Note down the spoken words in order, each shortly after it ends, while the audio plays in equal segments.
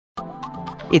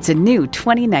It's a new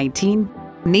 2019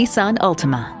 Nissan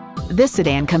Altima. This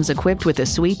sedan comes equipped with a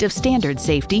suite of standard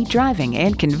safety, driving,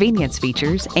 and convenience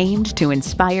features aimed to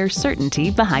inspire certainty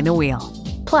behind the wheel.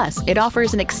 Plus, it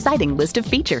offers an exciting list of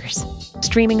features: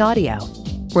 streaming audio,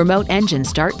 remote engine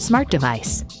start smart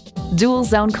device, dual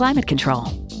zone climate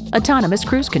control, autonomous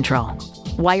cruise control,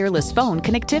 wireless phone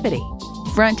connectivity,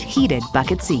 front heated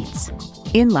bucket seats,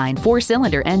 inline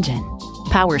 4-cylinder engine,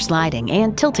 power sliding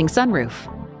and tilting sunroof,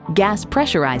 gas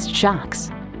pressurized shocks,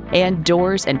 and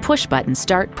doors and push-button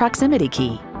start proximity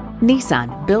key.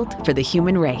 Nissan, built for the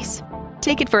human race.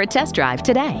 Take it for a test drive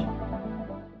today.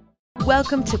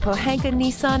 Welcome to Pohanka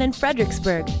Nissan in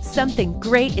Fredericksburg. Something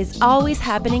great is always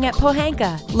happening at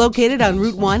Pohanka. Located on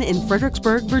Route 1 in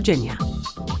Fredericksburg, Virginia.